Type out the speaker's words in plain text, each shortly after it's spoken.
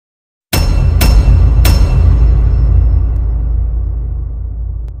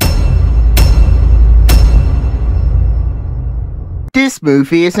this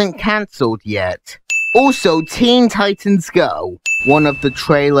movie isn't cancelled yet. Also, Teen Titans Go! One of the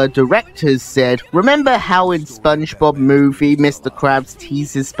trailer directors said, remember how in SpongeBob movie Mr. Krabs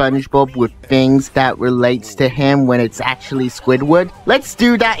teases SpongeBob with things that relates to him when it's actually Squidward? Let's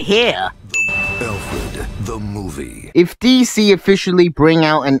do that here! Alfred, the movie. If DC officially bring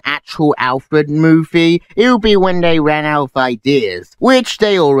out an actual Alfred movie, it'll be when they ran out of ideas, which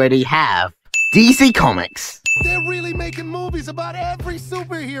they already have. DC Comics. They're really making movies about every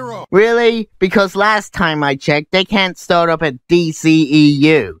superhero! Really? Because last time I checked, they can't start up at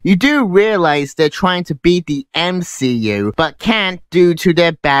DCEU. You do realize they're trying to beat the MCU, but can't due to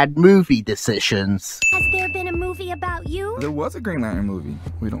their bad movie decisions. Has there been a movie about you? There was a Green Lantern movie.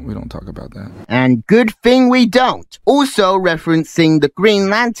 We don't talk about that. And good thing we don't. Also referencing the Green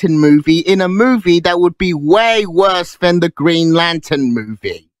Lantern movie in a movie that would be way worse than the Green Lantern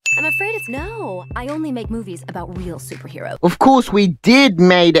movie. I'm afraid it's no. I only make movies about real superheroes. Of course, we did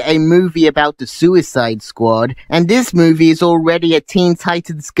made a movie about the Suicide Squad, and this movie is already a Teen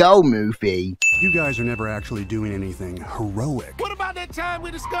Titans Go movie. You guys are never actually doing anything heroic. What about that time we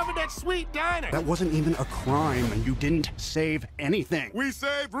discovered that sweet diner? That wasn't even a crime, and you didn't save anything. We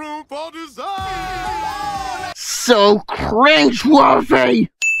saved room for design! So cringeworthy!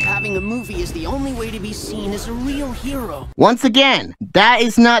 Having a movie is the only way to be seen as a real hero. Once again, that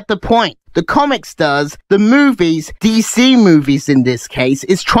is not the point. The comics does, the movies, DC movies in this case,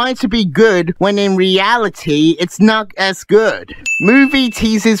 is trying to be good when in reality, it's not as good. Movie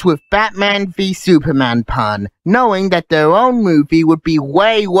teases with Batman v Superman pun, knowing that their own movie would be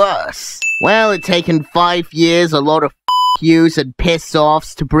way worse. Well, it's taken 5 years, a lot of yous and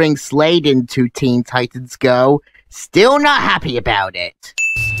piss-offs to bring Slade into Teen Titans Go. Still not happy about it.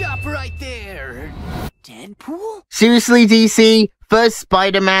 Stop right there. Deadpool? Seriously, DC? First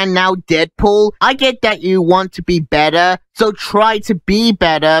Spider-Man, now Deadpool? I get that you want to be better, so try to be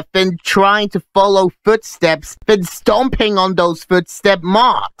better than trying to follow footsteps, than stomping on those footstep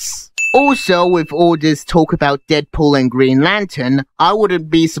marks. Also, with all this talk about Deadpool and Green Lantern, I wouldn't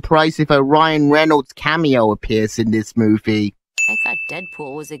be surprised if a Ryan Reynolds cameo appears in this movie. I thought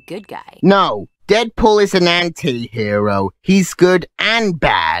Deadpool was a good guy. No, Deadpool is an anti-hero. He's good and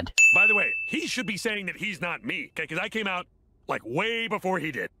bad. By the way, he should be saying that he's not me, okay? Because I came out, like, way before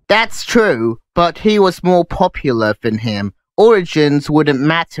he did. That's true, but he was more popular than him. Origins wouldn't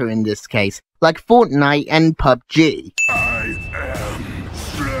matter in this case, like Fortnite and PUBG. I am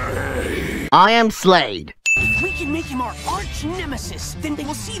Slade. I am Slade. If we can make him our arch nemesis, then they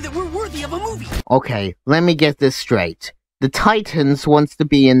will see that we're worthy of a movie. Okay, let me get this straight. The Titans wants to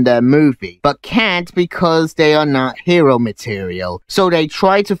be in their movie, but can't because they are not hero material. So they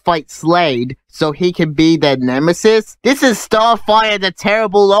try to fight Slade so he can be their nemesis? This is Starfire the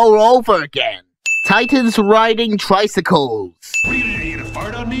Terrible all over again. Titans riding tricycles. What are you gonna, gonna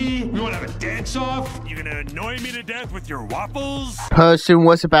fart on me? You wanna have a dance-off? You gonna annoy me to death with your waffles? Person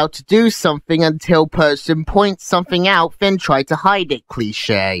was about to do something until person points something out, then try to hide it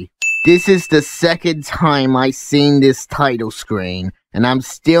cliche. This is the second time I've seen this title screen, and I'm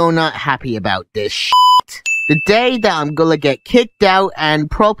still not happy about this shit. The day that I'm gonna get kicked out and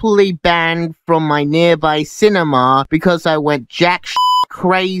properly banned from my nearby cinema because I went jack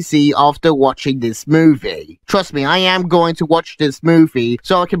crazy after watching this movie. Trust me, I am going to watch this movie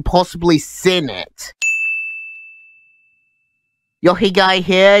so I can possibly sin it. Yohi Guy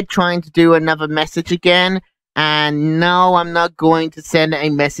here, trying to do another message again. And no, I'm not going to send a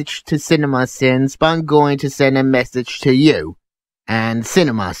message to SeriesSins, but I'm going to send a message to you and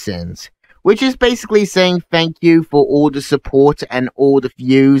SeriesSins, which is basically saying thank you for all the support and all the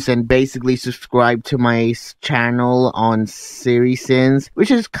views, and basically subscribe to my channel on SeriesSins, which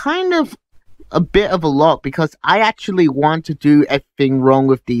is kind of a bit of a lot because I actually want to do everything wrong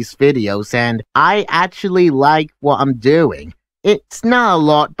with these videos, and I actually like what I'm doing. It's not a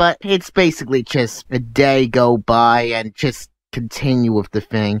lot, but it's basically just a day go by and just continue with the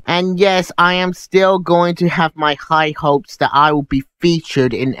thing. And yes, I am still going to have my high hopes that I will be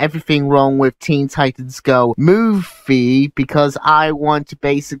featured in Everything Wrong with Teen Titans Go movie because I want to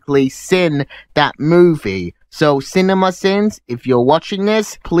basically sin that movie. So SeriesSins, if you're watching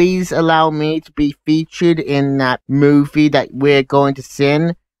this, please allow me to be featured in that movie that we're going to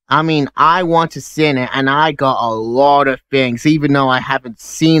sin. I mean, I want to sin it, and I got a lot of things, even though I haven't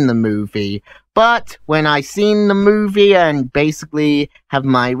seen the movie. But when I seen the movie and basically have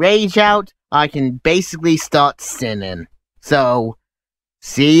my rage out, I can basically start sinning. So,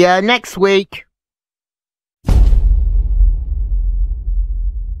 see ya next week.